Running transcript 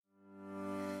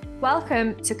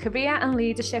Welcome to Career and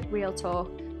Leadership Real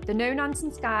Talk, the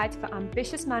no-nonsense guide for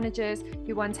ambitious managers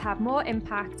who want to have more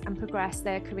impact and progress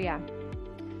their career.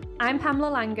 I'm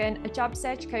Pamela Langan, a job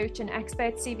search coach and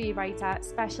expert CV writer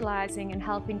specialising in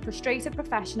helping frustrated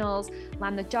professionals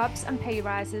land the jobs and pay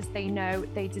rises they know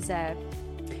they deserve.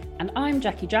 And I'm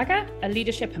Jackie Jagger, a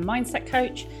leadership and mindset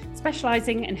coach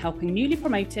specialising in helping newly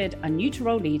promoted and new to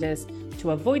role leaders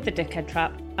to avoid the dickhead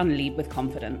trap and lead with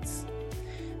confidence.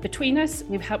 Between us,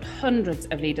 we've helped hundreds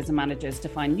of leaders and managers to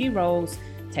find new roles,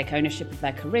 take ownership of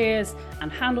their careers,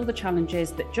 and handle the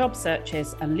challenges that job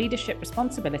searches and leadership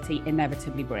responsibility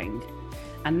inevitably bring.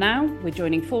 And now we're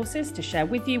joining forces to share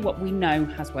with you what we know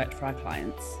has worked for our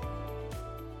clients.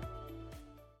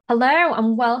 Hello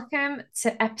and welcome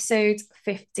to episode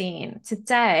 15.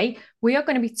 Today, we are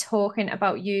going to be talking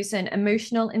about using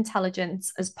emotional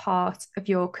intelligence as part of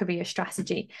your career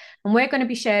strategy. And we're going to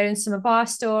be sharing some of our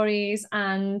stories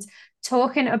and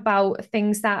talking about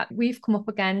things that we've come up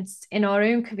against in our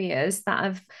own careers that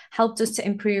have helped us to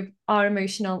improve our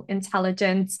emotional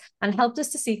intelligence and helped us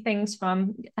to see things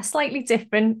from a slightly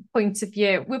different point of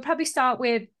view. We'll probably start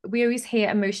with, we always hear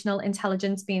emotional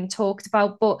intelligence being talked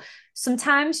about, but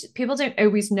sometimes people don't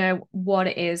always know what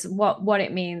it is, what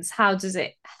it means, how does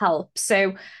it help.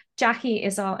 So Jackie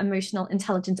is our emotional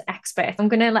intelligence expert. I'm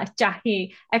going to let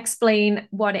Jackie explain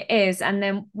what it is, and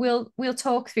then we'll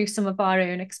talk through some of our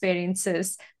own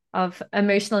experiences of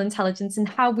emotional intelligence and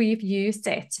how we've used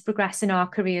it to progress in our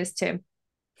careers too.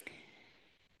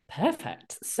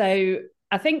 Perfect. So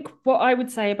I think what I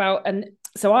would say about,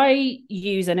 so I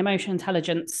use an emotional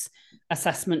intelligence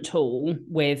assessment tool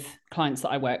with clients that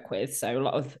I work with. So a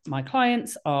lot of my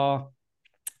clients are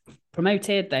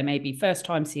promoted. They may be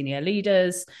first-time senior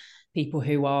leaders, people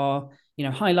who are,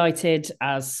 highlighted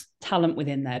as talent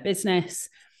within their business.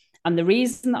 And the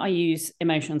reason that I use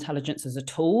emotional intelligence as a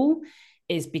tool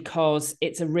is because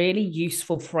it's a really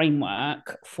useful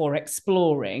framework for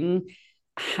exploring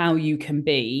how you can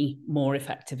be more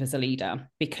effective as a leader.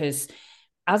 Because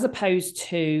as opposed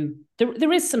to,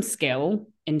 there is some skill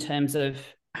in terms of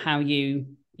how you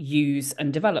use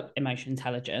and develop emotional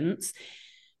intelligence.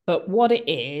 But what it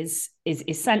is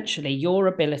essentially your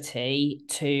ability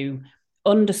to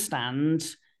understand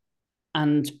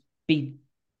and be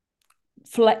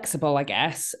flexible, I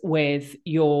guess, with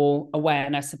your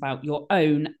awareness about your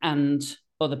own and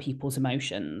other people's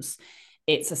emotions.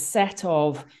 It's a set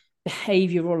of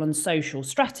behavioral and social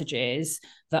strategies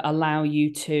that allow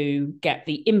you to get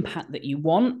the impact that you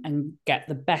want and get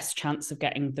the best chance of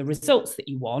getting the results that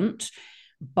you want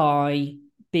by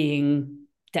being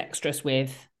dexterous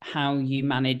with how you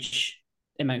manage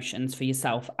emotions for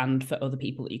yourself and for other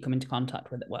people that you come into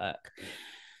contact with at work.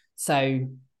 So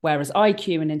whereas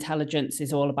IQ and intelligence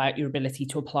is all about your ability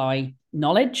to apply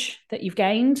knowledge that you've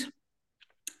gained,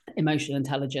 emotional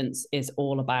intelligence is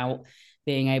all about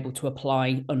being able to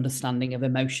apply understanding of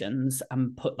emotions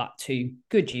and put that to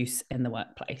good use in the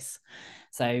workplace.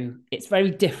 So it's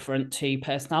very different to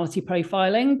personality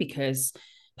profiling, because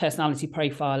personality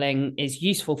profiling is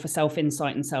useful for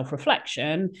self-insight and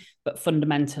self-reflection, but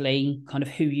fundamentally kind of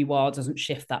who you are doesn't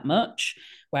shift that much.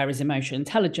 Whereas emotional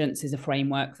intelligence is a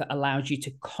framework that allows you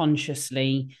to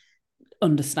consciously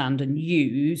understand and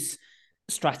use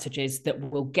strategies that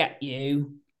will get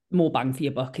you more bang for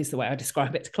your buck, is the way I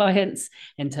describe it to clients,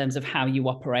 in terms of how you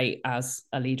operate as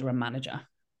a leader and manager.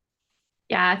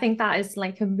 Yeah, I think that is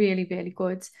like a really, really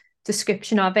good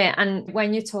description of it. And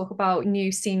when you talk about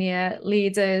new senior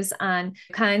leaders and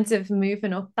kind of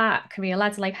moving up that career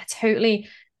ladder, like I totally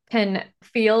can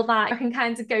feel that. I can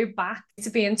kind of go back to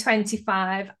being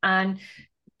 25 and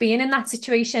being in that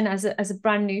situation as a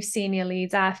brand new senior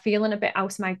leader, feeling a bit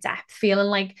out of my depth, feeling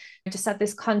like I just had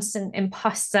this constant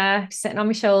imposter sitting on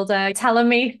my shoulder, telling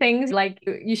me things like,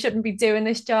 you shouldn't be doing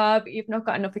this job, you've not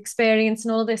got enough experience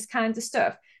and all this kind of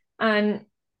stuff. And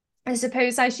I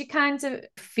suppose as you kind of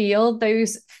feel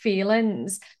those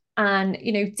feelings and,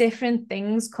 different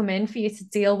things come in for you to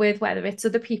deal with, whether it's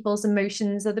other people's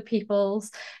emotions, other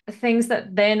people's things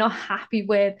that they're not happy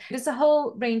with. There's a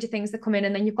whole range of things that come in,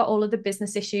 and then you've got all of the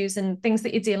business issues and things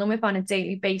that you're dealing with on a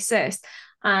daily basis.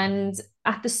 And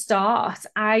at the start,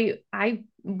 I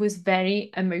was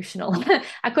very emotional.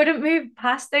 I couldn't move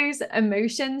past those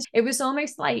emotions. It was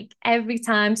almost like every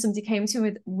time somebody came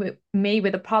to me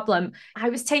with a problem, I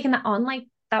was taking that on like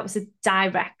that was a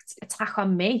direct attack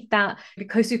on me, that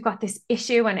because we've got this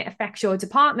issue and it affects your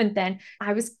department, then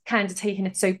I was kind of taking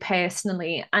it so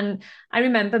personally. And I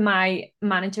remember my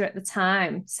manager at the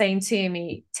time saying to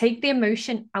me, take the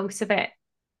emotion out of it.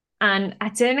 And I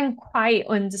didn't quite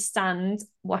understand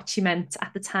what she meant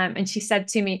at the time. And she said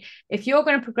to me, if you're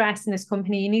going to progress in this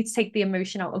company, you need to take the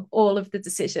emotion out of all of the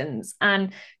decisions.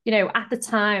 And, at the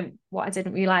time, what I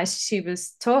didn't realize she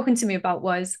was talking to me about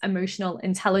was emotional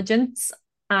intelligence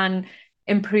and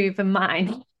improving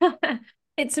mine.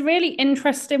 It's a really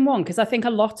interesting one, because I think a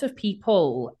lot of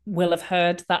people will have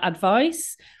heard that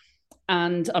advice,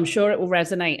 and I'm sure it will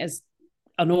resonate as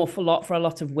an awful lot for a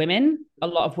lot of women. A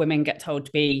lot of women get told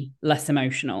to be less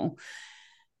emotional.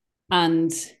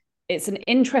 And it's an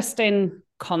interesting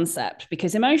concept,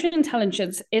 because emotional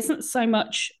intelligence isn't so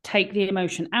much take the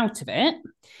emotion out of it,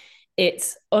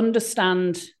 it's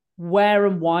understand where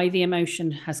and why the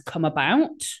emotion has come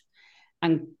about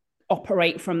and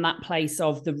operate from that place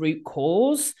of the root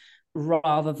cause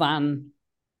rather than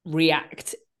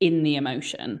react in the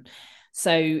emotion.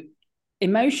 So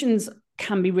emotions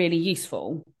can be really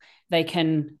useful. They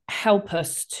can help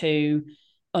us to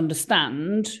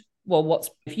understand, well,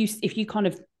 if you kind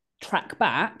of track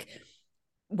back,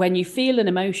 when you feel an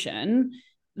emotion,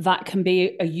 that can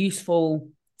be a useful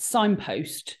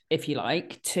signpost, if you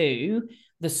like, to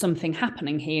there's something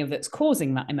happening here that's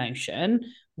causing that emotion.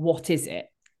 What is it?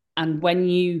 And when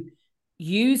you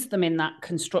use them in that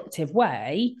constructive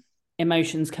way,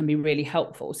 emotions can be really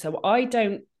helpful. So I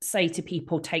don't say to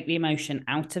people, take the emotion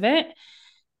out of it.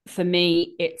 For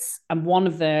me, and one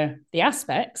of the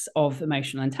aspects of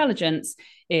emotional intelligence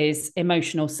is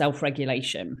emotional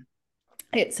self-regulation.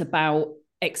 It's about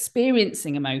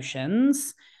experiencing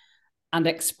emotions and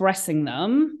expressing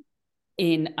them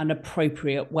in an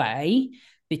appropriate way,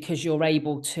 because you're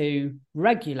able to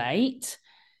regulate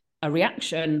a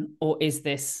reaction, or is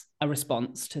this a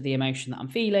response to the emotion that I'm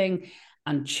feeling,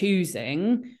 and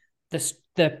choosing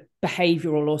the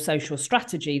behavioral or social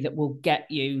strategy that will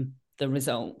get you the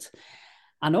result.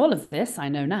 And all of this I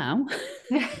know now.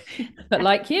 But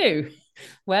like you,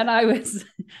 when I was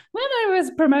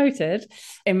promoted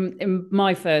in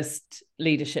my first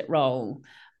leadership role,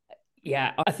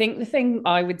 yeah, I think the thing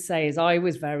I would say is I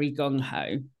was very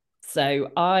gung-ho. So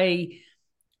I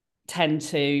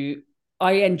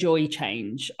enjoy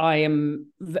change. I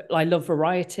love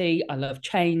variety, I love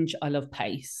change, I love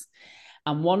pace.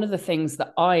 And one of the things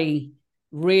that I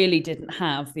really didn't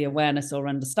have the awareness or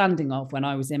understanding of when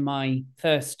I was in my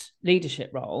first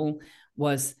leadership role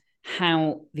was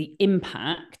how the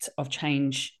impact of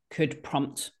change could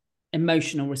prompt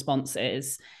emotional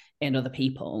responses in other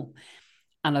people.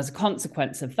 And as a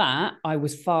consequence of that, I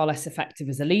was far less effective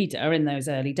as a leader in those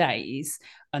early days,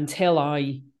 until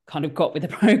I kind of got with the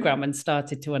program and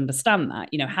started to understand that.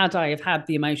 Had I have had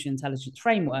the emotional intelligence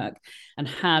framework and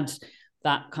had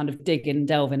that kind of dig and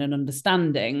delve in and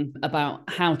understanding about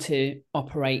how to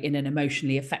operate in an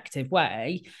emotionally effective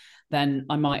way, then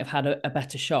I might have had a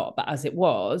better shot. But as it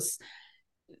was,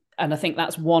 and I think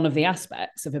that's one of the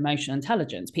aspects of emotional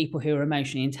intelligence, people who are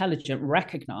emotionally intelligent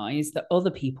recognize that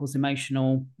other people's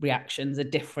emotional reactions are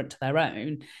different to their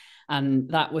own. And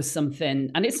that was something,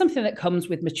 and it's something that comes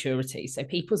with maturity. So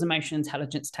people's emotional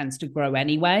intelligence tends to grow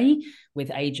anyway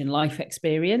with age and life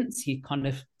experience. You kind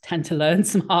of tend to learn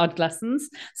some hard lessons,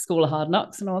 school of hard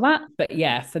knocks and all that. But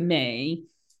yeah, for me,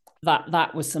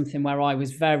 that was something where I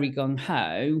was very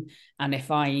gung-ho. And if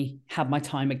I had my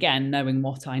time again, knowing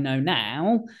what I know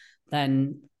now,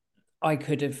 then I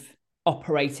could have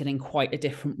operated in quite a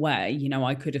different way.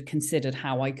 I could have considered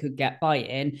how I could get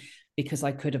buy-in, because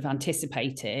I could have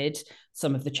anticipated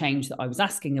some of the change that I was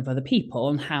asking of other people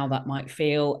and how that might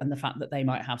feel, and the fact that they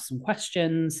might have some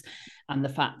questions, and the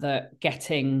fact that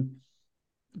getting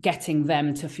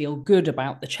them to feel good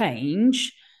about the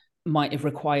change might have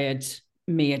required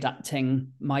me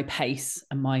adapting my pace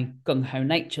and my gung-ho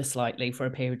nature slightly for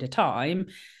a period of time.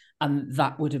 And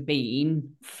that would have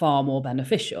been far more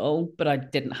beneficial, but I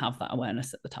didn't have that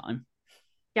awareness at the time.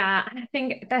 Yeah, I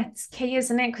think that's key,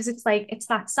 isn't it? Because it's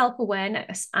that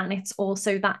self-awareness, and it's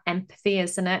also that empathy,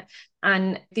 isn't it?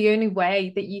 And the only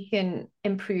way that you can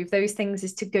improve those things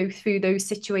is to go through those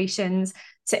situations,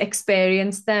 to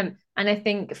experience them. And I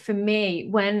think for me,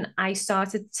 when I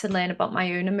started to learn about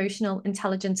my own emotional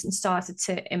intelligence and started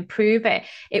to improve it,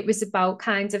 it was about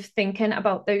kind of thinking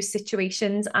about those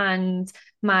situations and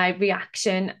my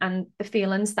reaction and the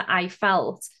feelings that I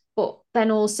felt, but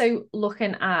then also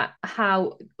looking at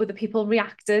how other people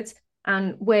reacted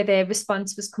and where their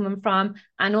response was coming from,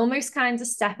 and almost kind of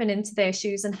stepping into their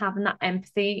shoes and having that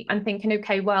empathy and thinking,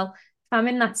 okay, well, if I'm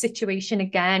in that situation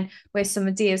again where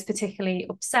somebody is particularly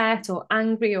upset or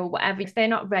angry or whatever, if they're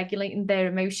not regulating their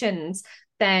emotions,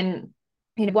 then,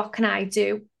 what can I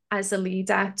do as a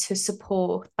leader to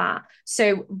support that?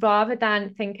 So rather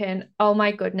than thinking, oh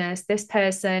my goodness, this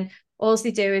person all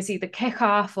they do is either kick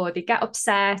off or they get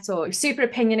upset or super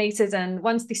opinionated. And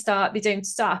once they start, they don't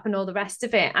stop and all the rest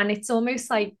of it. And it's almost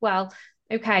like, well,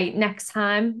 okay, next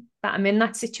time that I'm in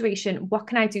that situation, what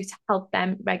can I do to help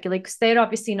them regulate? Because they're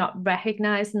obviously not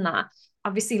recognizing that,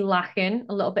 obviously lacking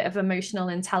a little bit of emotional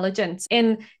intelligence.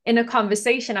 In a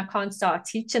conversation, I can't start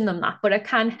teaching them that, but I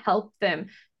can help them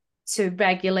to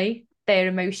regulate their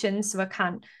emotions. So I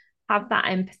can have that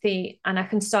empathy and I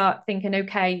can start thinking,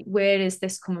 okay, where is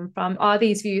this coming from? Are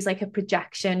these views like a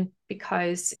projection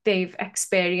because they've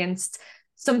experienced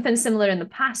something similar in the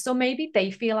past, or maybe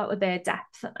they feel out of their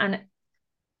depth? And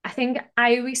I think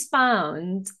I always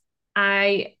found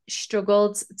I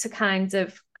struggled to kind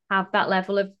of have that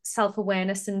level of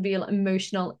self-awareness and real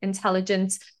emotional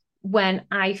intelligence when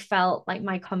I felt like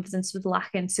my confidence was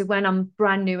lacking. So when I'm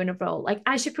brand new in a role, like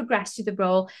as you progress through the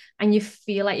role and you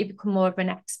feel like you become more of an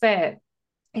expert,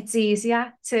 it's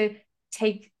easier to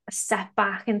take a step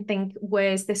back and think,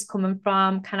 where's this coming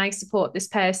from? Can I support this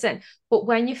person? But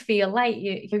when you feel like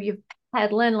you're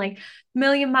pedaling like a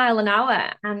million mile an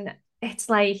hour, and it's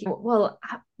like, well,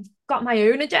 I've got my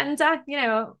own agenda,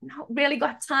 not really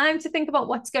got time to think about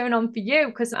what's going on for you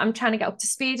because I'm trying to get up to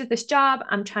speed with this job.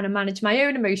 I'm trying to manage my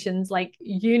own emotions. Like,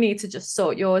 you need to just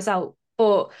sort yours out.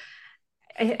 But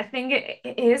I think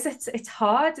it's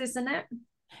hard, isn't it?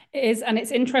 It is. And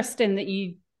it's interesting that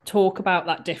you talk about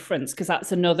that difference, because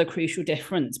that's another crucial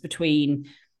difference between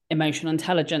emotional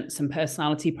intelligence and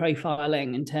personality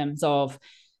profiling, in terms of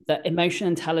that emotional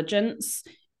intelligence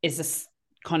is a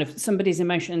kind of, somebody's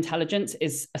emotional intelligence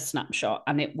is a snapshot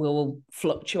and it will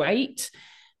fluctuate,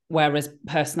 whereas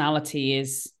personality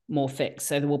is more fixed.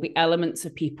 So there will be elements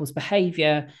of people's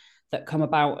behavior that come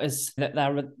about as that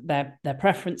their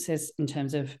preferences in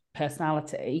terms of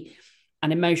personality,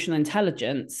 and emotional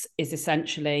intelligence is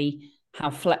essentially how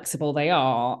flexible they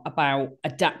are about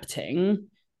adapting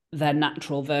their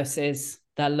natural versus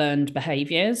their learned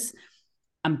behaviors.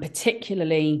 And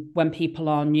particularly when people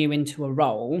are new into a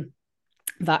role,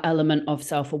 that element of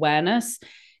self-awareness,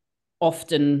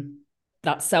 often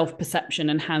that self-perception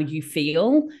and how you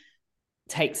feel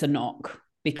takes a knock,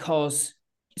 because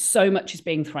so much is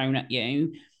being thrown at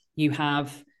you. You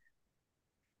have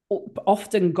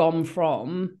often gone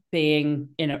from being,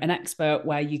 an expert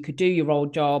where you could do your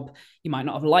old job. You might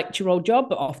not have liked your old job,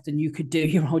 but often you could do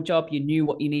your old job. You knew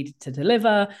what you needed to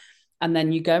deliver. And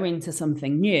then you go into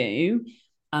something new,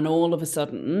 and all of a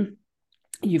sudden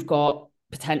you've got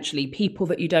potentially people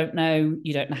that you don't know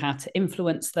how to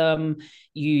influence them.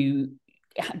 You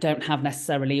don't have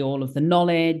necessarily all of the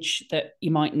knowledge that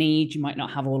you might need. You might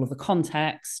not have all of the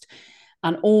context.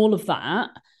 And all of that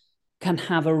can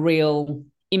have a real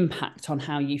impact on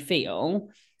how you feel.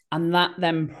 And that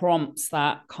then prompts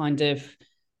that kind of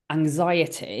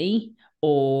anxiety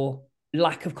or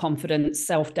lack of confidence,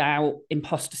 self-doubt,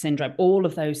 imposter syndrome, all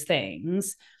of those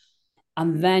things.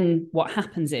 And then what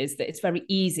happens is that it's very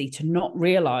easy to not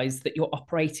realize that you're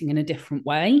operating in a different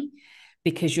way,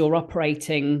 because you're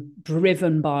operating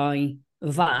driven by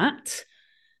that,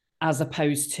 as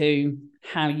opposed to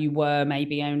how you were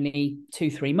maybe only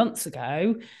 2-3 months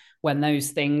ago, when those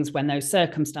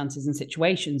circumstances and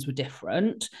situations were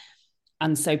different.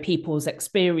 And so people's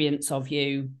experience of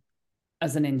you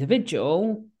as an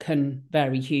individual can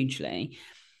vary hugely.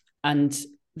 And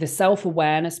the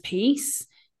self-awareness piece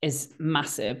is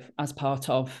massive as part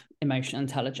of emotional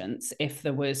intelligence. If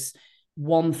there was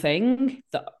one thing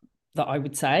that I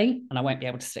would say, and I won't be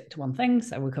able to stick to one thing,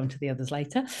 so we'll come to the others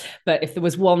later, but if there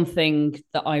was one thing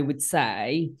that I would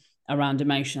say around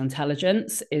emotional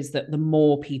intelligence, is that the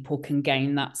more people can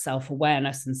gain that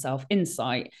self-awareness and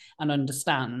self-insight and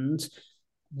understand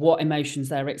what emotions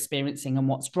they're experiencing and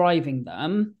what's driving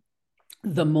them,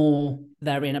 the more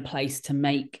they're in a place to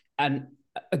make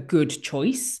a good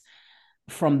choice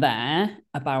from there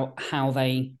about how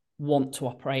they want to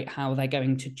operate, how they're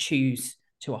going to choose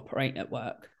to operate at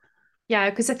work. Yeah,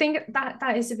 because I think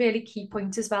that is a really key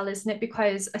point as well, isn't it?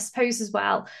 Because I suppose as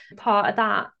well, part of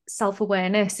that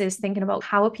self-awareness is thinking about,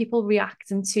 how are people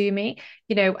reacting to me?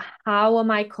 How am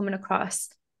I coming across?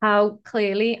 How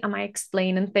clearly am I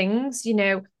explaining things?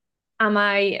 Am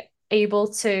I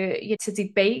able to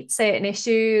debate certain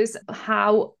issues?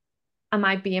 How am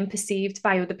I being perceived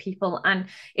by other people? And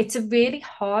it's a really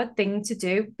hard thing to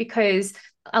do, because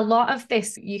a lot of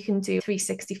this you can do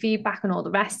 360 feedback and all the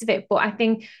rest of it. But I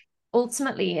think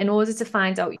ultimately, in order to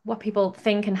find out what people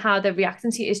think and how they're reacting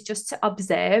to you, is just to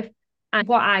observe. And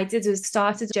what I did was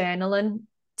started journaling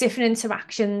different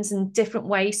interactions in different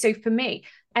ways. So for me,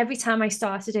 every time I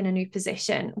started in a new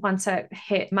position, once I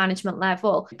hit management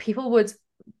level, people would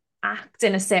act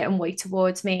in a certain way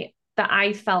towards me that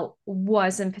I felt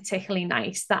wasn't particularly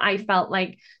nice, that I felt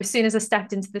like as soon as I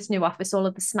stepped into this new office, all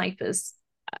of the snipers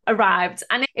arrived.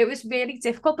 And it was really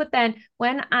difficult. But then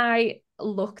when I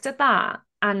looked at that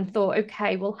and thought,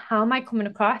 okay, well, how am I coming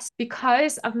across?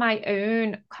 Because of my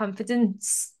own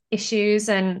confidence issues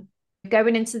and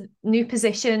going into new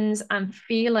positions and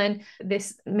feeling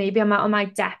this, maybe I'm out of my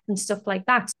depth and stuff like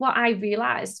that. What I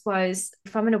realized was,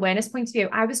 from an awareness point of view,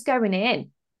 I was going in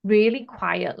really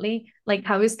quietly. Like,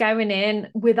 I was going in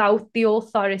without the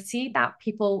authority that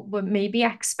people were maybe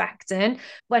expecting.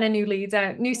 When a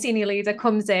new senior leader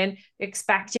comes in,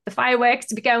 expect the fireworks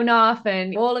to be going off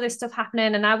and all of this stuff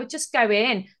happening. And I would just go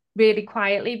in really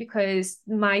quietly, because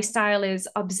my style is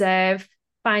observe,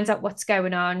 find out what's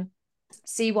going on,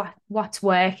 see what's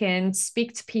working,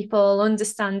 speak to people,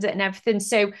 understand it and everything.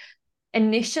 So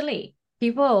initially,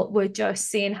 people were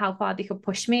just seeing how far they could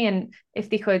push me and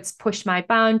if they could push my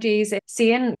boundaries,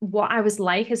 seeing what I was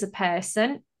like as a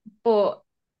person. But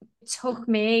it took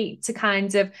me to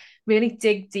kind of really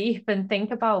dig deep and think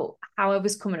about how I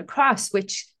was coming across,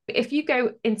 which, if you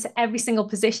go into every single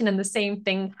position and the same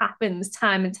thing happens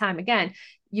time and time again,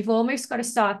 you've almost got to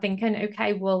start thinking,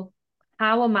 okay, well,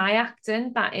 how am I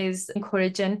acting that is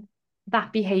encouraging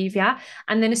that behavior?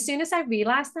 And then as soon as I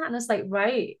realized that, and I was like,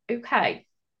 right, okay,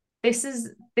 this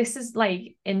is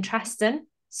like interesting.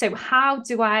 So how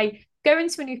do I go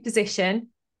into a new position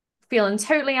feeling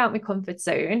totally out of my comfort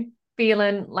zone,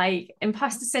 feeling like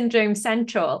imposter syndrome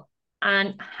central,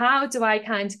 and how do I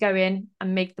kind of go in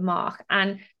and make the mark?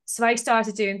 And so I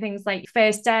started doing things like,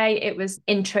 first day, it was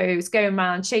intros, going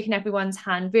around, shaking everyone's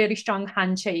hand, really strong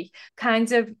handshake,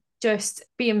 kind of just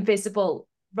being visible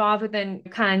rather than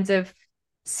kind of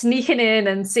sneaking in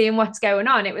and seeing what's going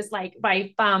on. It was like,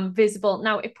 right, bam, visible.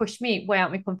 Now it pushed me way out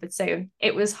of my comfort zone.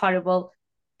 It was horrible.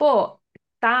 But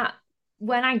that,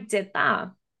 when I did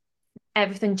that,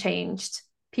 everything changed.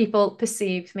 People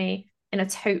perceived me in a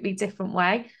totally different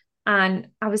way. And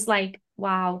I was like,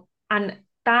 wow. And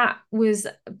that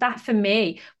for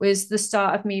me was the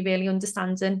start of me really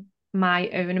understanding my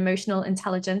own emotional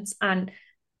intelligence and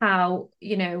how,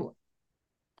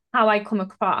 how I come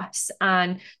across,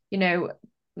 and,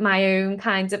 my own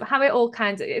kind of, how it all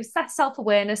kind of, it was that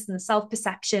self-awareness and the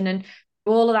self-perception and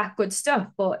all of that good stuff.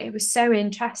 But it was so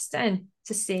interesting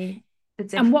to see the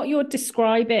difference. And what you're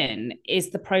describing is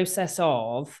the process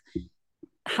of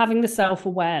having the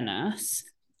self-awareness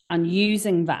and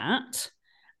using that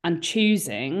and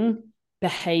choosing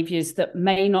behaviors that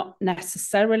may not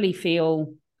necessarily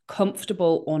feel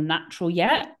comfortable or natural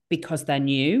yet because they're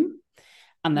new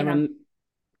and they're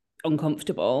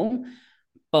uncomfortable,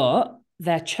 but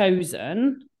they're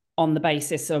chosen on the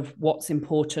basis of what's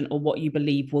important or what you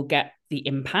believe will get the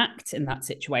impact in that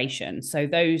situation. So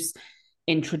those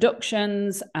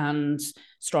introductions and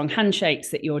strong handshakes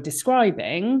that you're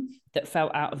describing that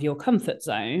felt out of your comfort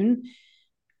zone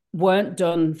weren't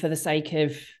done for the sake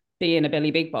of being a Billy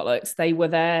Big Bollocks. They were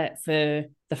there for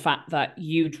the fact that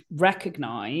you'd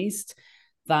recognized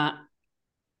that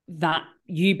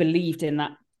you believed in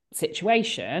that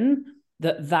situation,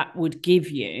 that would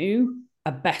give you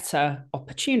a better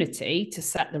opportunity to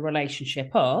set the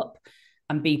relationship up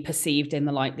and be perceived in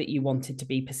the light that you wanted to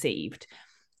be perceived.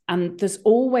 And there's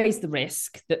always the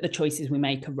risk that the choices we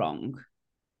make are wrong.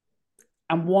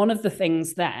 And one of the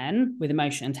things then with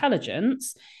emotional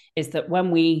intelligence is that when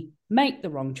we make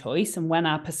the wrong choice and when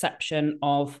our perception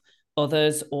of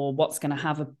others or what's going to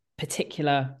have a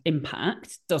particular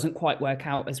impact doesn't quite work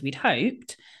out as we'd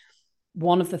hoped,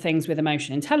 one of the things with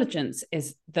emotional intelligence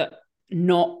is that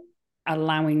not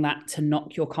allowing that to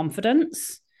knock your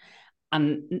confidence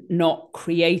and not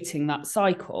creating that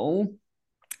cycle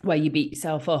where you beat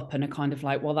yourself up and are kind of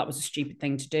like, well, that was a stupid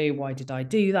thing to do. Why did I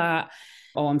do that?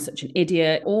 Oh, I'm such an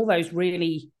idiot. All those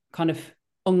really kind of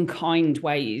unkind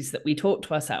ways that we talk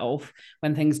to ourselves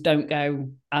when things don't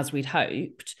go as we'd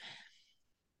hoped.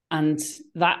 And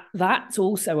that's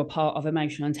also a part of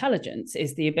emotional intelligence,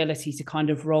 is the ability to kind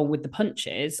of roll with the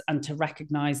punches and to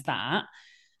recognize that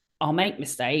I'll make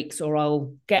mistakes or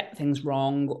I'll get things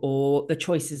wrong or the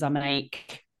choices I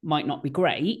make might not be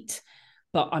great,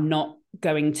 but I'm not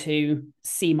going to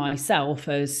see myself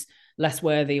as less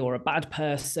worthy or a bad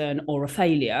person or a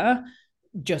failure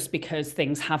just because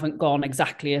things haven't gone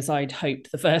exactly as I'd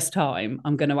hoped the first time.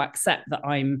 I'm going to accept that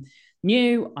I'm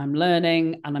new, I'm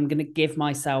learning, and I'm going to give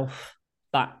myself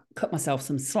that, cut myself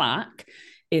some slack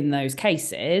in those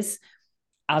cases,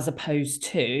 as opposed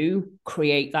to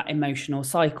create that emotional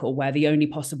cycle where the only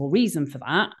possible reason for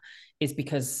that is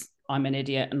because I'm an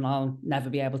idiot and I'll never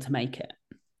be able to make it.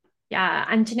 Yeah,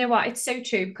 and you know what? It's so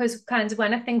true because kind of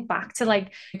when I think back to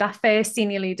like that first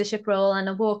senior leadership role and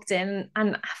I walked in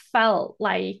and I felt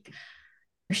like,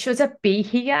 should I be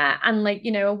here? And like,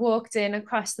 I walked in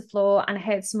across the floor and I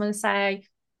heard someone say,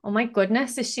 oh my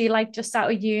goodness, is she like just out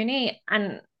of uni?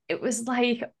 And it was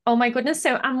like, oh my goodness.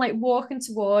 So I'm like walking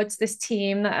towards this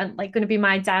team that are like going to be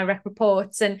my direct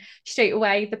reports. And straight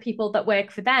away, the people that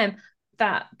work for them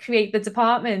that create the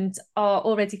department are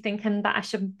already thinking that I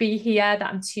shouldn't be here, that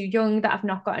I'm too young, that I've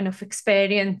not got enough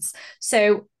experience.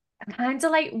 So I kind of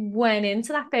like went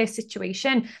into that first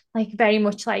situation, like very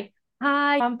much like,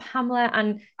 hi, I'm Pamela,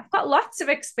 and I've got lots of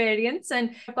experience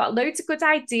and I've got loads of good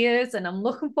ideas, and I'm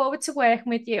looking forward to working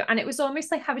with you. And it was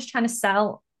almost like I was trying to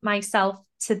sell myself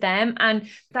to them. And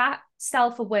that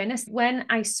self-awareness, when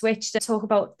I switched to talk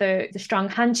about the strong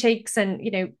handshakes and,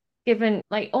 given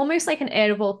like almost like an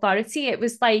air of authority, it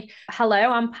was like, hello,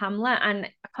 I'm Pamela, and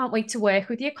I can't wait to work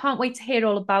with you. Can't wait to hear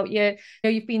all about you.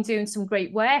 You've been doing some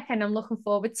great work, and I'm looking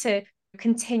forward to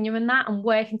continuing that and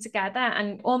working together,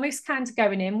 and almost kind of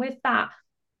going in with that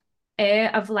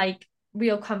air of like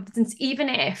real confidence, even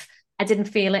if I didn't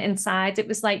feel it inside. It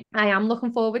was like, I am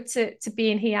looking forward to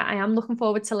being here. I am looking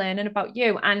forward to learning about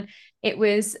you. And it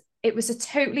was a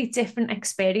totally different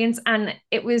experience. And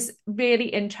it was really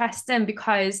interesting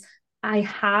because I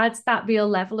had that real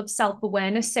level of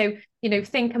self-awareness. So,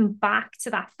 thinking back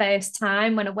to that first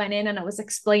time when I went in and I was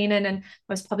explaining and I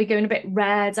was probably going a bit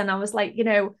red and I was like,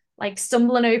 like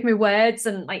stumbling over my words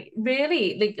and like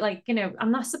really like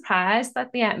I'm not surprised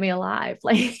that they ate me alive.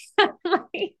 Like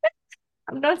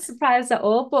I'm not surprised at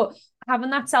all, but having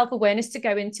that self-awareness to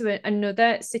go into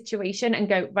another situation and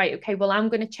go, right, okay, well, I'm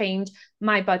going to change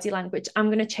my body language. I'm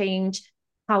going to change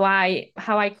how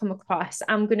I come across.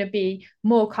 I'm going to be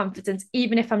more confident,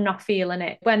 even if I'm not feeling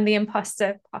it. When the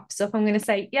imposter pops up, I'm going to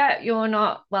say, yeah, you're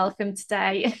not welcome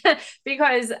today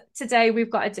because today we've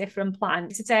got a different plan.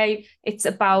 Today it's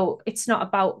not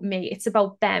about me. It's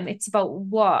about them. It's about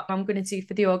what I'm going to do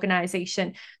for the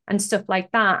organization and stuff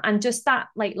like that. And just that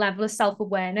like level of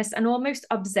self-awareness and almost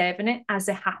observing it as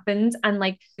it happened. And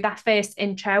like that first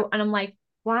intro, and I'm like,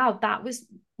 wow, that was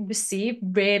received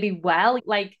really well.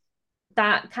 Like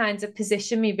that kind of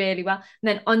positioned me really well. And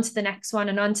then on to the next one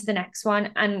and on to the next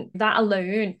one. And that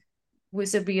alone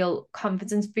was a real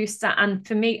confidence booster. And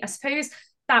for me, I suppose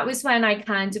that was when I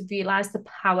kind of realized the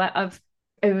power of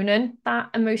owning that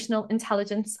emotional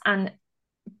intelligence and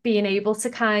being able to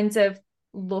kind of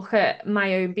look at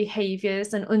my own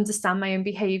behaviors and understand my own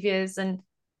behaviors, and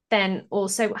then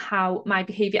also how my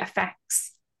behavior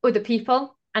affects other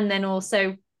people, and then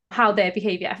also how their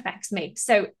behavior affects me.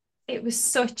 So it was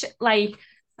such like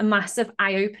a massive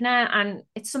eye opener, and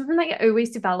it's something that you're always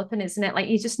developing, isn't it? Like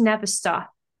you just never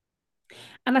stop.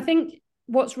 And I think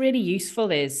what's really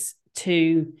useful is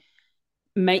to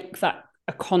make that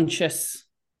a conscious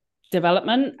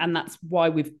development, and that's why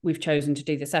we've chosen to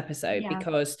do this episode,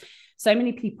 because so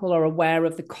many people are aware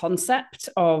of the concept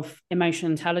of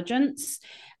emotional intelligence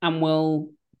and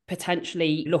will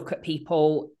potentially look at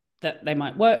people that they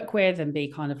might work with and be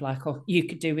kind of like, oh, you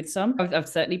could do with some. I've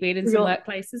certainly been in some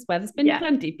workplaces where there's been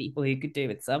plenty of people who could do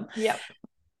with some. Yep.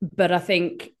 But I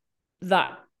think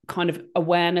that kind of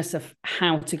awareness of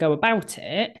how to go about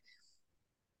it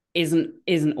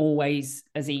isn't always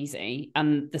as easy.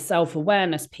 And the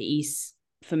self-awareness piece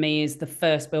for me is the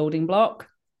first building block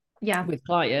with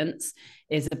clients,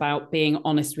 is about being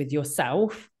honest with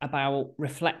yourself, about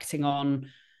reflecting on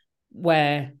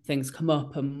where things come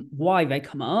up and why they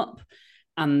come up.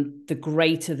 And the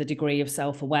greater the degree of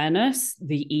self-awareness,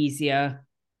 the easier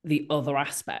the other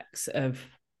aspects of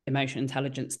emotional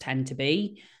intelligence tend to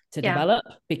be to develop,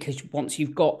 because once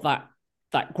you've got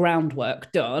that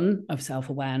groundwork done of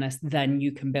self-awareness, then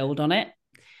you can build on it.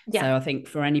 So I think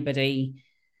for anybody,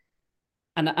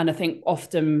 and I think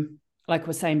often, like I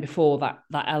was saying before,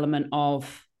 that element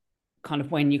of kind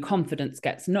of when your confidence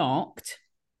gets knocked,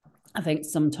 I think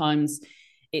sometimes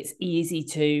it's easy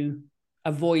to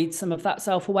avoid some of that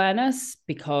self-awareness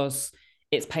because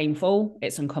it's painful,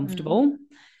 it's uncomfortable.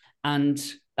 And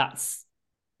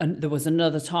there was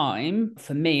another time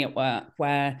for me at work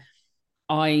where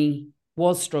I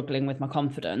was struggling with my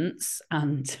confidence,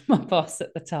 and my boss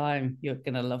at the time, you're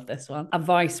going to love this one,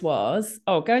 advice was,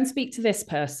 oh, go and speak to this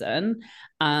person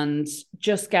and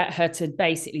just get her to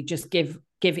basically just give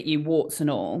it you warts and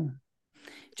all.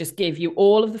 Just give you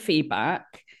all of the feedback,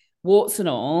 warts and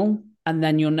all, and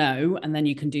then you'll know, and then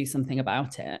you can do something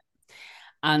about it.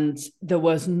 And there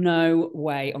was no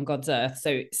way on God's earth.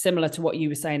 So similar to what you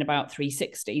were saying about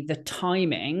 360, the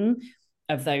timing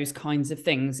of those kinds of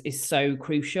things is so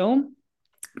crucial,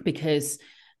 because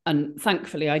And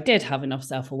thankfully, I did have enough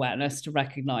self-awareness to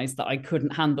recognize that I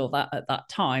couldn't handle that at that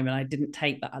time, and I didn't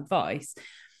take that advice.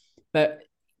 But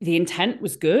the intent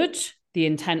was good. The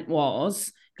intent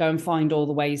was go and find all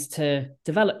the ways to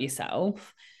develop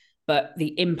yourself. But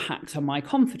the impact on my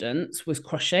confidence was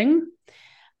crushing.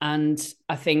 And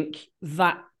I think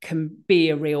that can be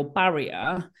a real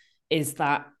barrier, is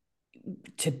that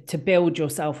to build your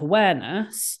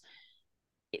self-awareness,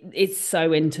 it's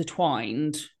so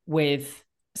intertwined with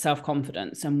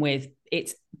self-confidence and with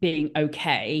it's being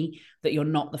okay that you're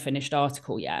not the finished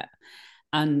article yet.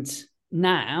 And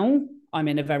now I'm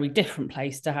in a very different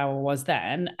place to how I was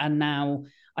then. And now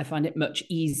I find it much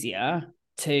easier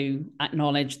to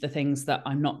acknowledge the things that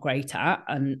I'm not great at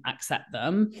and accept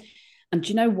them. And do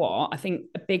you know what? I think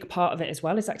a big part of it as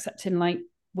well is accepting, like,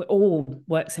 we're all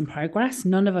works in progress.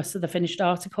 None of us are the finished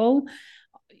article.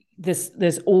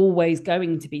 There's always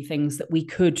going to be things that we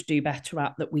could do better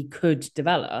at, that we could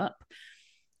develop.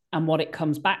 And what it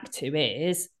comes back to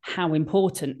is how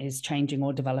important is changing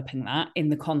or developing that in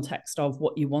the context of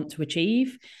what you want to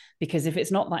achieve. Because if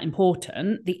it's not that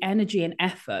important, the energy and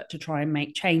effort to try and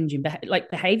make change in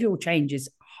like behavioral change is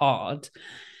hard.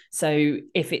 So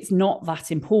if it's not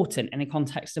that important in the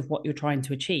context of what you're trying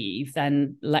to achieve,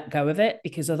 then let go of it,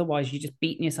 because otherwise you're just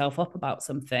beating yourself up about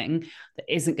something that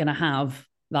isn't going to have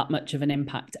that much of an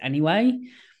impact anyway.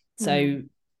 So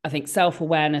I think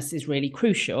self-awareness is really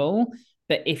crucial.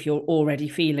 But if you're already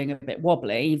feeling a bit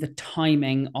wobbly, the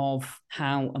timing of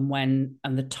how and when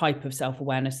and the type of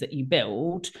self-awareness that you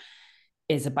build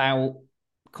is about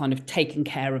kind of taking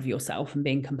care of yourself and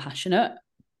being compassionate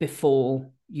before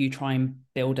you try and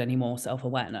build any more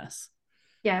self-awareness.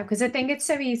 Yeah, because I think it's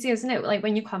so easy, isn't it? Like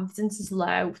when your confidence is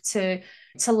low, to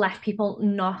let people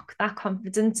knock that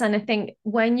confidence. And I think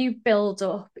when you build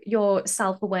up your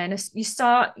self-awareness,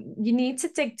 you need to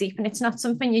dig deep, and it's not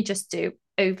something you just do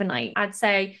overnight. I'd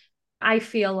say I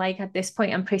feel like at this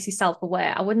point I'm pretty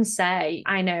self-aware. I wouldn't say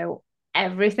I know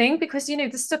everything, because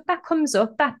the stuff that comes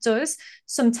up that does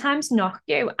sometimes knock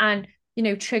you and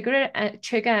trigger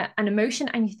an emotion,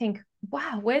 and you think,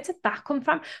 wow, where did that come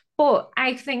from? But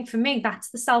I think for me, that's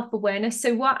the self-awareness.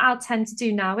 So what I'll tend to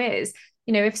do now is,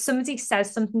 if somebody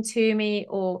says something to me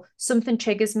or something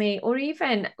triggers me, or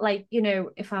even like,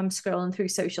 if I'm scrolling through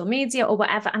social media or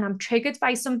whatever, and I'm triggered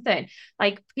by something,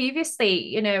 like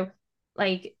previously,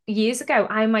 like years ago,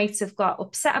 I might have got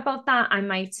upset about that. I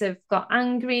might have got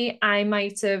angry. I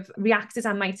might have reacted.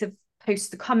 I might have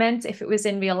posted a comment. If it was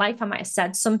in real life, I might have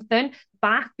said something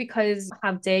back, because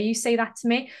how dare you say that to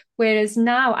me? Whereas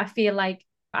now I feel like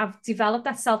I've developed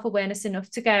that self-awareness enough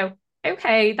to go,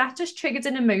 okay, that just triggered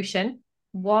an emotion.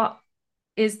 What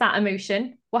is that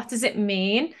emotion? What does it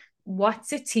mean?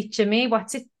 What's it teaching me?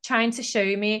 What's it trying to show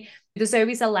me? There's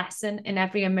always a lesson in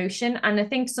every emotion. And I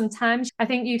think sometimes, I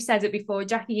think you've said it before,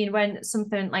 Jackie, when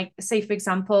something like, say, for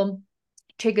example,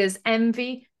 triggers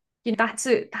envy, that's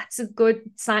a good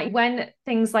sign. When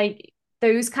things like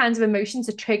those kinds of emotions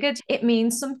are triggered, it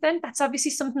means something. That's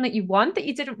obviously something that you want, that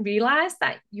you didn't realize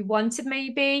that you wanted.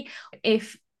 Maybe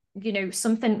if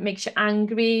something makes you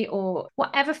angry or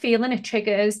whatever feeling it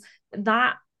triggers,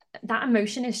 that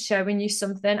emotion is showing you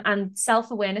something. And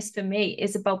self-awareness for me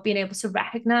is about being able to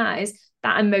recognize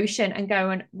that emotion and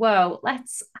going, whoa,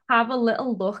 let's have a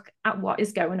little look at what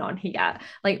is going on here.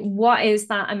 Like, what is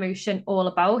that emotion all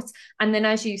about? And then,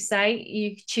 as you say,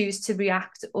 you choose to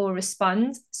react or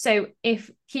respond. So if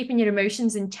keeping your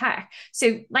emotions in check,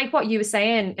 so like what you were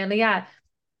saying earlier,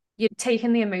 you're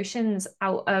taking the emotions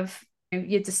out of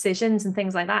your decisions and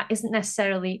things like that isn't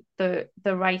necessarily the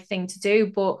right thing to do,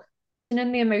 but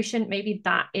in the emotion, maybe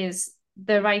that is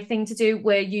the right thing to do,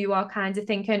 where you are kind of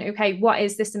thinking, okay, what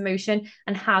is this emotion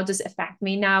and how does it affect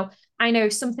me? Now, I know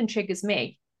if something triggers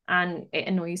me and it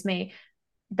annoys me,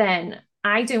 then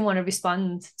I don't want to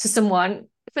respond to someone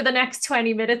for the next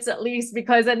 20 minutes at least,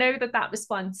 because I know that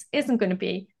response isn't going to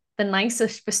be the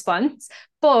nicest response.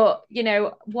 But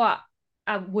what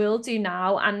I will do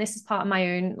now, and this is part of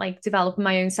my own, like, developing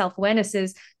my own self-awareness,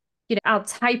 is I'll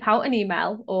type out an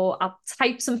email, or I'll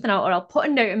type something out, or I'll put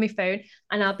a note on my phone,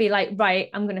 and I'll be like, right,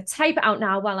 I'm going to type it out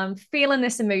now while I'm feeling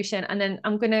this emotion. And then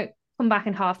I'm going to come back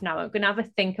in half an hour. I'm going to have a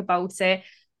think about it.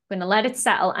 I'm going to let it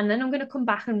settle. And then I'm going to come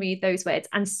back and read those words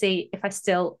and see if I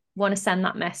still want to send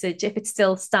that message, if it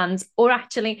still stands, or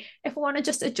actually if I want to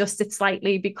just adjust it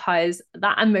slightly because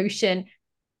that emotion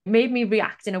made me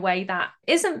react in a way that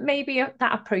isn't maybe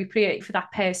that appropriate for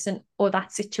that person or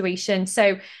that situation.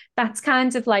 So that's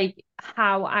kind of like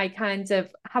how I've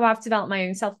developed my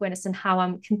own self-awareness and how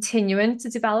I'm continuing to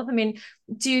develop. I mean,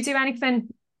 do you do anything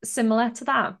similar to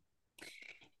that?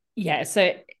 Yeah,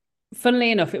 so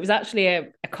funnily enough, it was actually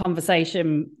a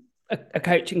conversation, a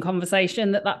coaching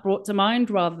conversation that brought to mind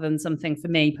rather than something for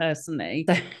me personally.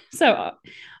 So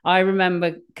I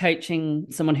remember coaching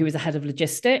someone who was a head of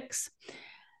logistics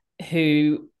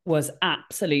who was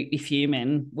absolutely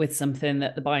fuming with something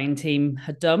that the buying team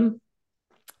had done.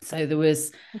 So there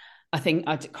was, I think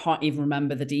I can't even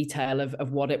remember the detail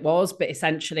of what it was, but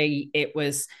essentially it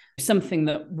was something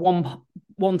that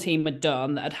one team had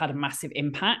done that had a massive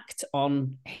impact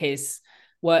on his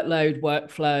workload,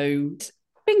 workflow,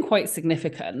 been quite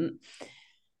significant.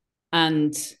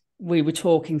 And we were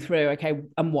talking through, okay,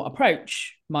 and what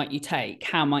approach might you take?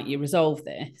 How might you resolve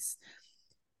this?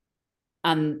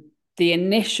 And the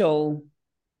initial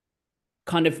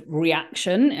kind of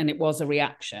reaction, and it was a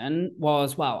reaction,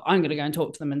 was, well, I'm going to go and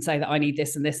talk to them and say that I need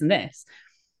this and this and this.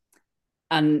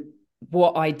 And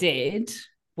what I did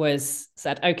was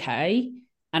said, okay,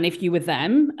 and if you were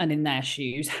them and in their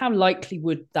shoes, how likely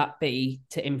would that be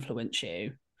to influence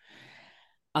you?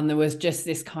 And there was just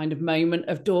this kind of moment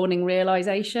of dawning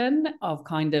realization of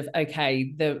kind of,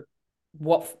 okay,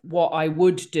 what I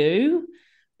would do,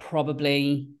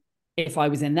 probably if I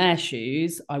was in their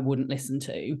shoes, I wouldn't listen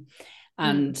to.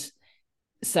 And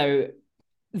so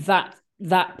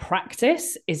that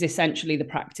practice is essentially the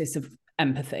practice of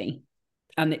empathy.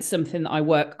 And it's something that I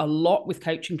work a lot with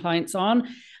coaching clients on.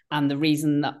 And the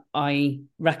reason that I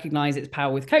recognize its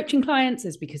power with coaching clients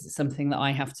is because it's something that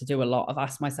I have to do a lot. I've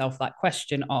asked myself that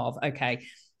question of, okay,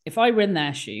 if I were in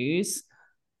their shoes,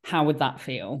 how would that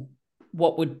feel?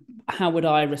 How would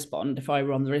I respond if I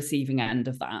were on the receiving end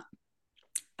of that?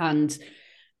 And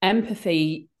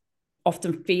empathy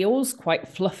often feels quite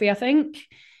fluffy, I think.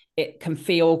 It can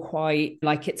feel quite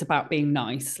like it's about being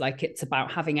nice, like it's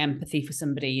about having empathy for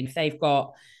somebody. And if they've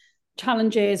got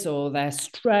challenges or they're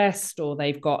stressed or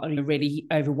they've got a really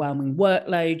overwhelming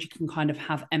workload, you can kind of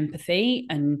have empathy,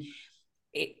 and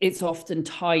it's often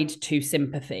tied to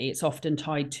sympathy. It's often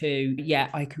tied to, yeah,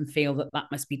 I can feel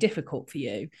that must be difficult for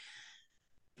you.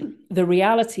 The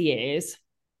reality is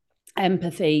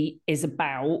empathy is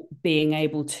about being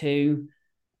able to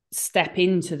step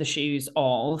into the shoes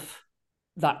of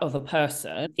that other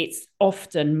person. It's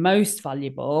often most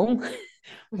valuable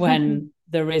when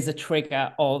there is a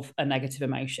trigger of a negative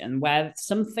emotion, where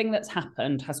something that's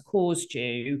happened has caused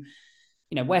you,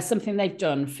 where something they've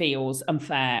done feels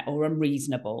unfair or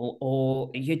unreasonable,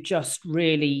 or you're just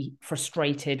really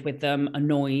frustrated with them,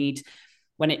 annoyed.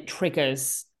 When it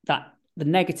triggers the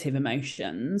negative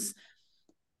emotions,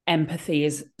 empathy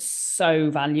is so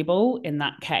valuable in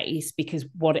that case, because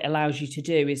what it allows you to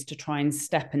do is to try and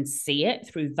step and see it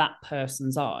through that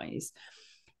person's eyes.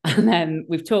 And then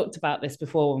we've talked about this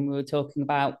before when we were talking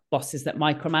about bosses that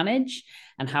micromanage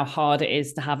and how hard it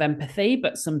is to have empathy.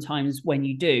 But sometimes when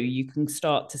you do, you can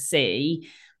start to see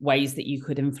ways that you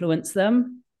could influence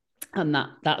them. And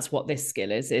that's what this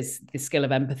skill is the skill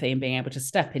of empathy and being able to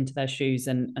step into their shoes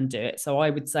and do it. So I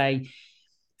would say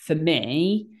for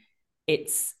me,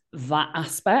 it's that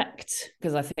aspect,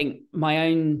 because I think my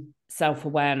own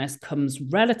self-awareness comes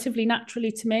relatively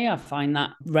naturally to me. I find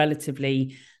that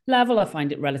relatively level. I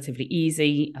find it relatively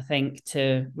easy, I think,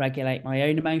 to regulate my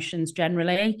own emotions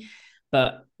generally.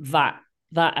 But that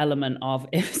element of,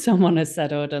 if someone has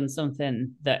said or done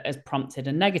something that has prompted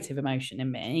a negative emotion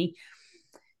in me,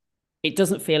 it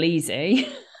doesn't feel easy.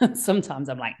 Sometimes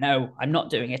I'm like, no, I'm not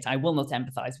doing it. I will not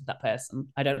empathize with that person.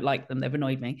 I don't like them. They've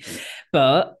annoyed me.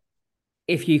 But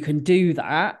if you can do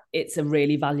that, it's a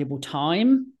really valuable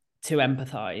time to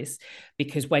empathize,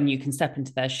 because when you can step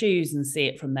into their shoes and see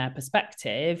it from their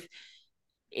perspective,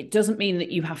 it doesn't mean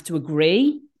that you have to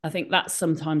agree. I think that's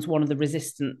sometimes one of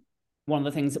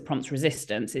the things that prompts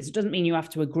resistance is it doesn't mean you have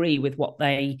to agree with what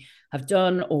they have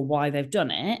done or why they've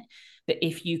done it. But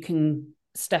if you can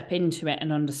step into it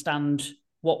and understand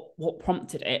what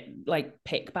prompted it, like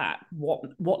pick back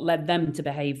what led them to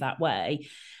behave that way.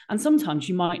 And sometimes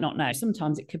you might not know.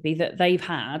 Sometimes it could be that they've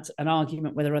had an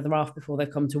argument with their other half before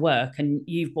they've come to work, and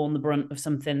you've borne the brunt of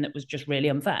something that was just really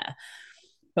unfair.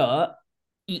 But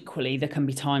equally, there can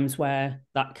be times where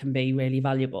that can be really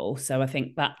valuable. So I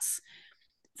think that's,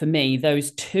 for me,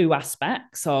 those two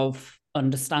aspects of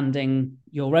understanding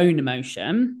your own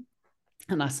emotion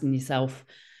and asking yourself,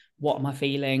 what am I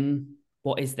feeling?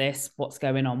 What is this? What's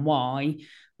going on? Why?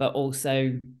 But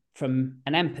also from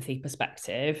an empathy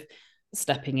perspective,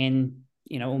 stepping in,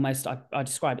 almost I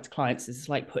describe it to clients as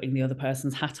like putting the other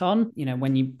person's hat on.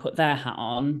 When you put their hat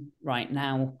on, right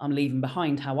now, I'm leaving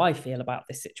behind how I feel about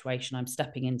this situation. I'm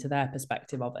stepping into their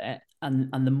perspective of it. And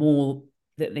the more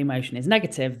that the emotion is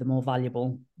negative, the more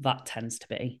valuable that tends to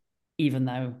be, even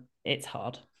though it's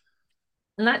hard.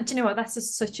 And that, do you know what,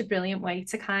 that's such a brilliant way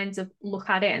to kind of look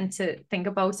at it and to think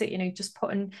about it, just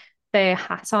putting their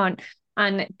hat on.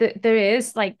 And there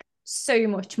is like so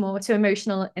much more to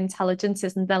emotional intelligence,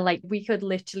 isn't there? Like we could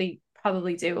literally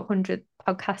probably do 100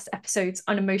 podcast episodes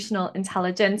on emotional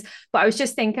intelligence. But I was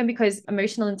just thinking, because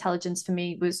emotional intelligence for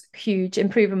me was huge,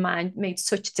 improving mine made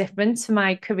such a difference for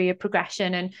my career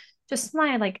progression and just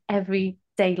my like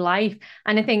everyday life.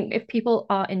 And I think if people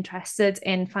are interested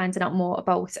in finding out more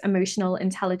about emotional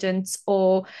intelligence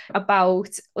or about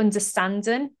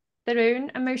understanding their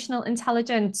own emotional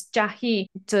intelligence, Jackie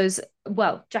provides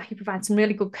some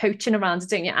really good coaching around it,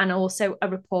 don't you? And also a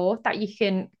report that you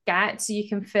can get, so you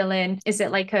can fill in, is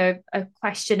it like a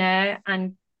questionnaire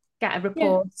and get a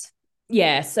report?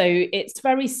 Yeah, so it's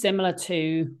very similar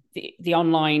to the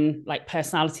online like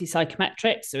personality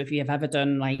psychometrics. So if you've ever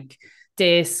done like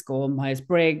DISC or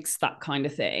Myers-Briggs, that kind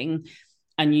of thing,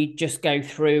 and you just go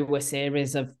through a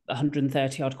series of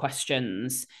 130 odd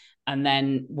questions, and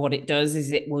then what it does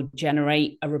is it will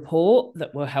generate a report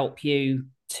that will help you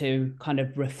to kind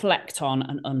of reflect on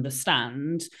and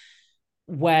understand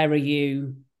where are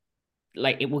you,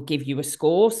 like it will give you a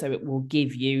score, so it will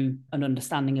give you an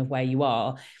understanding of where you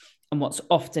are. And what's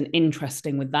often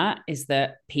interesting with that is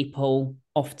that people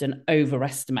often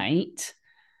overestimate.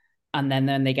 And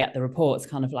then they get the reports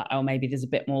kind of like, oh, maybe there's a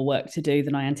bit more work to do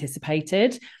than I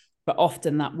anticipated. But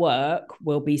often that work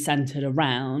will be centered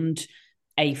around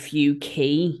a few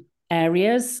key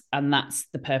areas. And that's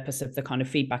the purpose of the kind of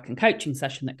feedback and coaching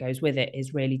session that goes with it,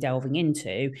 is really delving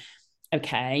into,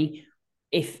 okay,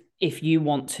 if you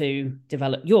want to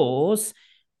develop yours,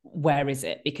 where is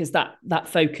it? Because that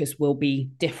focus will be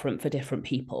different for different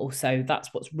people. So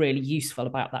that's what's really useful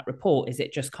about that report, is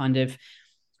it just kind of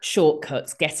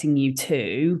shortcuts getting you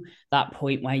to that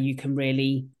point where you can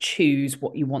really choose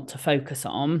what you want to focus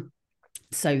on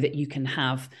so that you can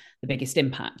have the biggest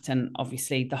impact. And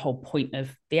obviously the whole point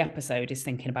of the episode is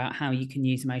thinking about how you can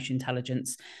use emotional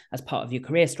intelligence as part of your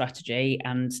career strategy.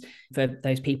 And for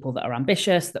those people that are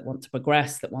ambitious, that want to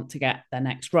progress, that want to get their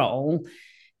next role,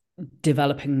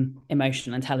 developing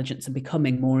emotional intelligence and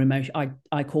becoming more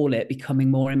I call it becoming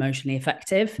more emotionally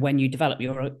effective. When you develop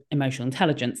your emotional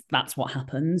intelligence, that's what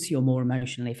happens. You're more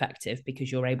emotionally effective because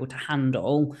you're able to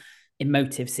handle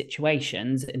emotive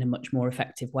situations in a much more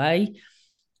effective way.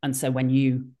 And so when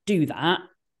you do that,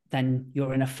 then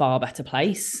you're in a far better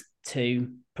place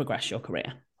to progress your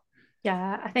career.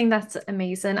 Yeah, I think that's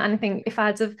amazing. And I think if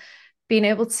I'd have been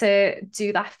able to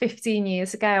do that 15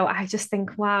 years ago, I just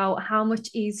think, wow, how much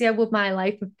easier would my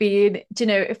life have been,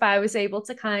 if I was able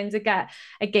to kind of get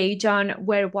a gauge on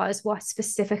where it was, what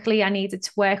specifically I needed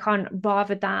to work on,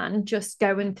 rather than just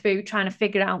going through trying to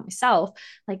figure it out myself.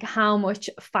 Like, how much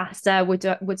faster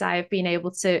would I have been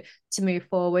able to move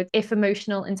forward? If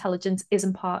emotional intelligence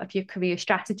isn't part of your career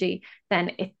strategy,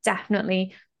 then it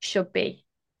definitely should be.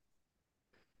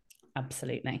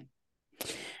 Absolutely.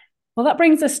 Well, that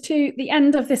brings us to the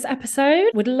end of this episode.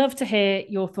 We'd love to hear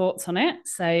your thoughts on it.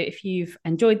 So if you've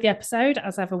enjoyed the episode,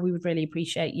 as ever, we would really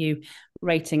appreciate you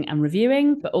rating and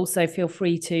reviewing, but also feel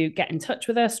free to get in touch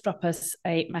with us, drop us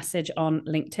a message on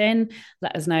LinkedIn,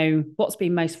 let us know what's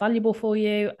been most valuable for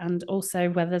you, and also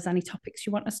whether there's any topics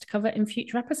you want us to cover in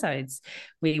future episodes.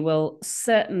 We will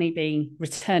certainly be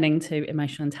returning to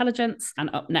emotional intelligence, and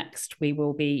up next, we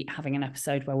will be having an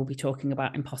episode where we'll be talking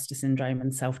about imposter syndrome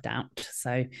and self-doubt.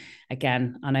 So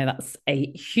again, I know that's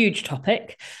a huge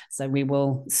topic, so we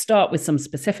will start with some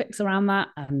specifics around that,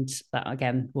 and that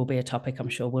again will be a topic I'm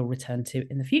sure we'll return to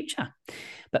in the future.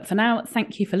 But for now,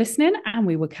 thank you for listening, and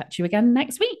we will catch you again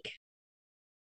next week.